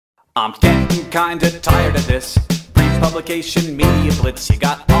I'm getting kinda tired of this pre-publication media blitz. You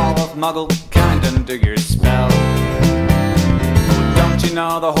got all of Muggle kind under your spell. Don't you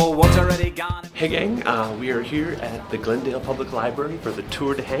know the whole world's already gone? Hey gang, we are here at the Glendale Public Library for the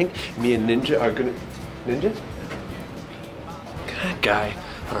tour to Hank. Me and Ninja are gonna... Ninja? That guy.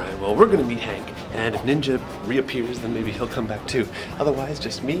 Alright, well we're gonna meet Hank. And if Ninja reappears, then maybe he'll come back too. Otherwise,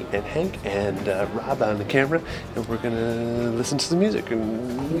 just me and Hank and Rob on the camera. And we're gonna listen to some music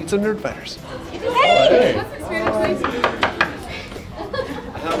and meet some Nerdfighters. Hey!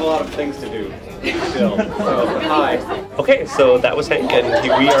 I have a lot of things to do still, so hi. Okay, so that was Hank, and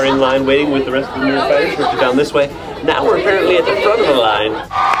we are in line waiting with the rest of the Nerdfighters, which are down this way. Now we're apparently at the front of the line.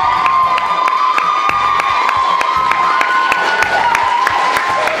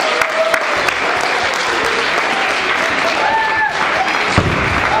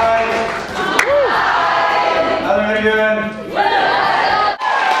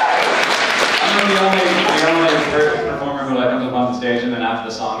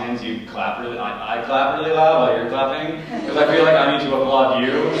 I clap really loud while you're clapping, because I feel like I need to applaud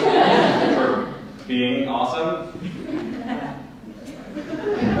you for being awesome.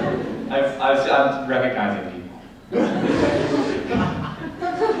 I'm recognizing people.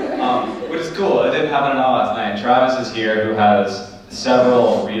 Which is cool. It didn't happen at all last night. Travis is here, who has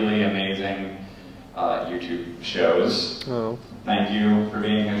several really amazing YouTube shows. Oh. Thank you for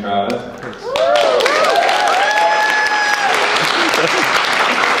being here, Travis.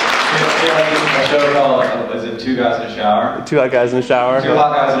 A show called, is it Two Guys in a Shower? Two hot guys in the shower. Two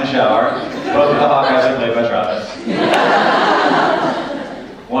hot guys in a shower. Both of the hot guys are played by Travis.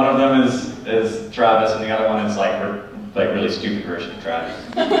 One of them is Travis, and the other one is like really stupid version of Travis.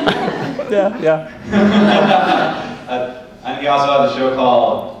 Yeah. And he also has a show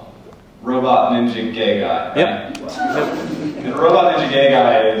called Robot Ninja Gay Guy. Yep. And Robot Ninja Gay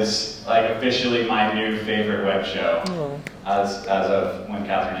Guy is like officially my new favorite web show. As of when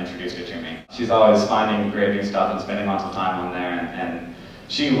Catherine introduced it to me. She's always finding great new stuff and spending lots of time on there, and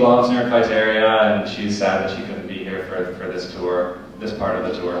she loves Nerdfighter, and she's sad that she couldn't be here for this tour, this part of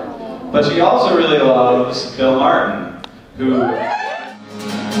the tour. But she also really loves Bill Martin, who... Don't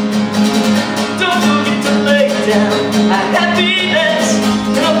forget to lay down a happiness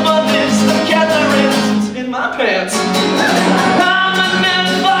in abundance of gatherings in my pants. I'm a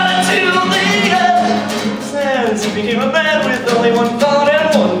Nerdfighter till the end. Since he became a man with only one thought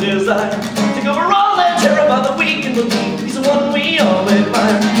and one desire, take over all that terror by the weak and believe he's the one we all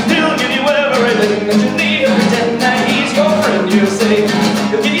admire. He'll give you everything that you need and pretend that he's your friend, you say.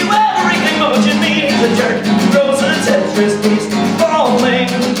 He'll give you everything but what you need. He's a jerk who grows a Tetris piece,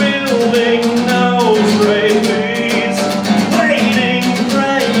 falling, building, no straight piece, waiting,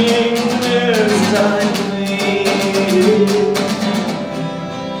 praying, this time please.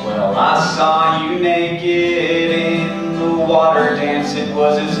 Well, I saw you naked in the water dance. It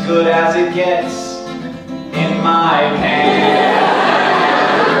was as good as it gets in my pants.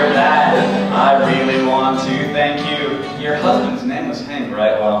 For that, I really want to thank you. Your husband's name was Hank,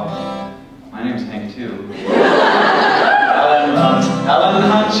 right? Well, my name's Hank too. Helen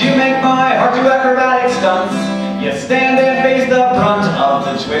Hunt, you make my heart do acrobatic stunts. You stand and face the brunt of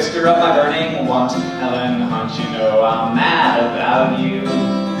the twister of my burning want. Helen Hunt, you know I'm mad about you.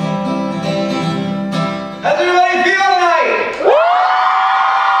 How's everybody feel tonight?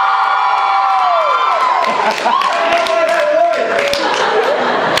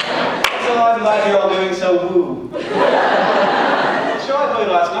 So I'm glad you're all doing so woo. The show I played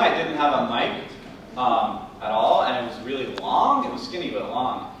last night didn't have a mic at all, and it was really long. It was skinny but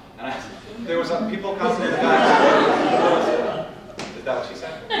long. And there was people coming in the back. Is that what she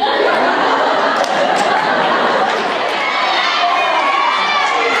said?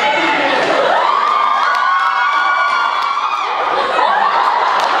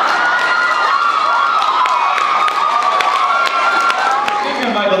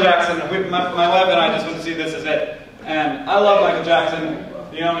 My wife and I just went to see This Is It, and I love Michael Jackson,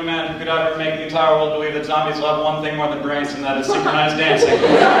 the only man who could ever make the entire world believe that zombies love one thing more than brains, and that is synchronized dancing.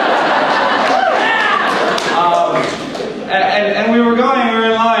 And we were in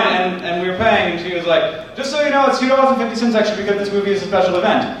line, and we were paying, and she was like, just so you know, it's $2.50 extra because this movie is a special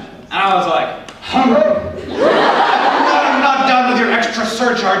event. And I was like, hungry? I'm not done with your extra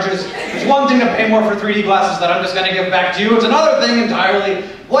surcharges. It's one thing to pay more for 3D glasses that I'm just going to give back to you. It's another thing entirely.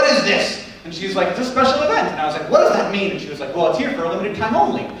 What is this? And she's like, it's a special event. And I was like, what does that mean? And she was like, well, it's here for a limited time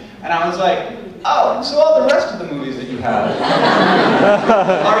only. And I was like, oh, so all the rest of the movies that you have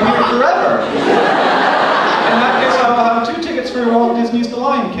are here forever. In that case, I will have 2 tickets for Walt Disney's The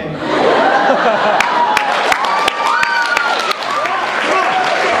Lion King.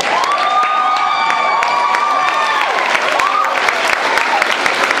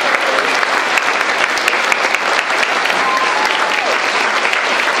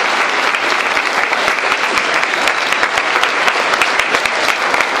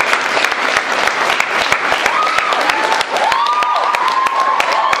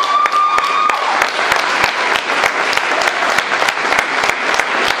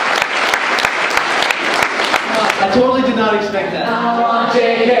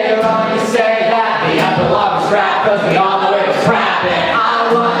 cause we all know it was rapping.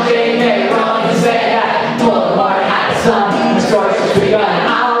 I want JK wrong to say that. Boulevard had the sun, the story was begun.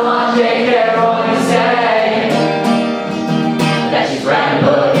 I want JK wrong to say that she's rapping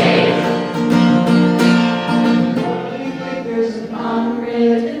boogie. There's an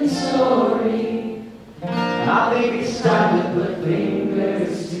unwritten story. I think it's time to put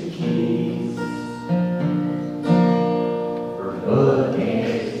fingers to keys for boogie.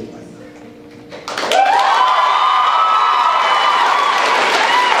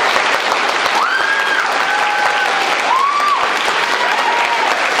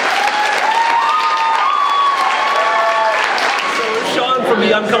 Shawn from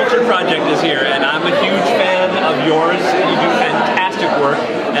the Uncultured Project is here, and I'm a huge fan of yours. You do fantastic work,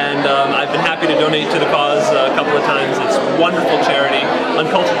 and I've been happy to donate to the cause a couple of times. It's wonderful charity.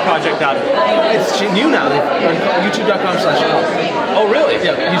 Unculturedproject.org. It's new now. YouTube.com/up. Oh, really?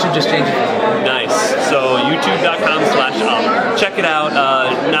 Yeah, YouTube just changed it. Nice. So youtube.com/up. Check it out.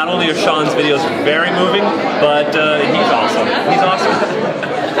 Not only are Shawn's videos very moving, but he's awesome. He's awesome.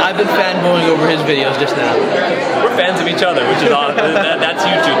 I've been fanboying over his videos just now. We're fans of each other, which is awesome. That's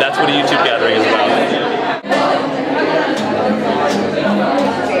YouTube. That's what a YouTube gathering is about.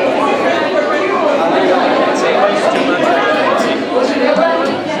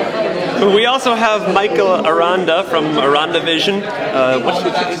 We also have Michael Aranda from Aranda Vision.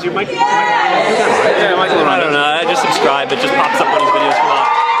 Is your mic? Yeah, Michael Aranda. I don't know. I just subscribe. It just pops up when his videos come out.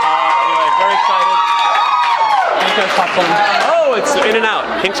 Anyway, very excited. Oh, it's In and Out.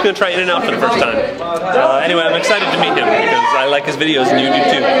 Hank's going to try In and Out for the first time. Anyway, I'm excited to meet him because I like his videos and you do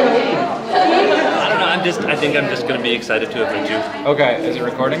too. I don't know. I think I'm just going to be excited to have met you. Okay, is it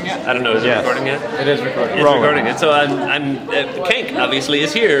recording yet? I don't know. Is it recording yet? It is recording. It's recording. And so Kank obviously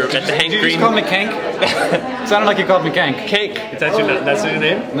is here at the Hank Did you Green. just call me Kank? It sounded like you called me Kank. Kank. That's your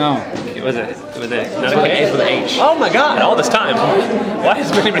name? No. Was it? It's with an H. Oh my God! All this time. Why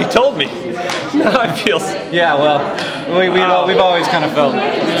hasn't anybody told me? Now I feel. Yeah, well, we've always kind of felt,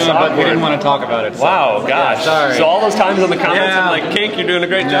 but we didn't want to talk about it. So. Wow, gosh. Yeah, sorry. So all those times on the comments, Yeah. I'm like, Kank, you're doing a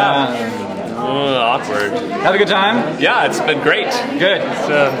great job. Awkward. Have a good time? Yeah, it's been great. Good.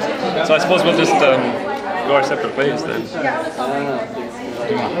 So I suppose we'll just go our separate ways then. Do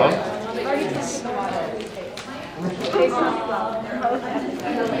you want a hug?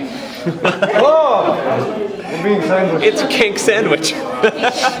 Whoa! We're being sandwiched. It's a Kank sandwich.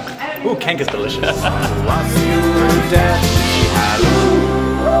 Ooh, Kank is delicious. Was you dead? Hello.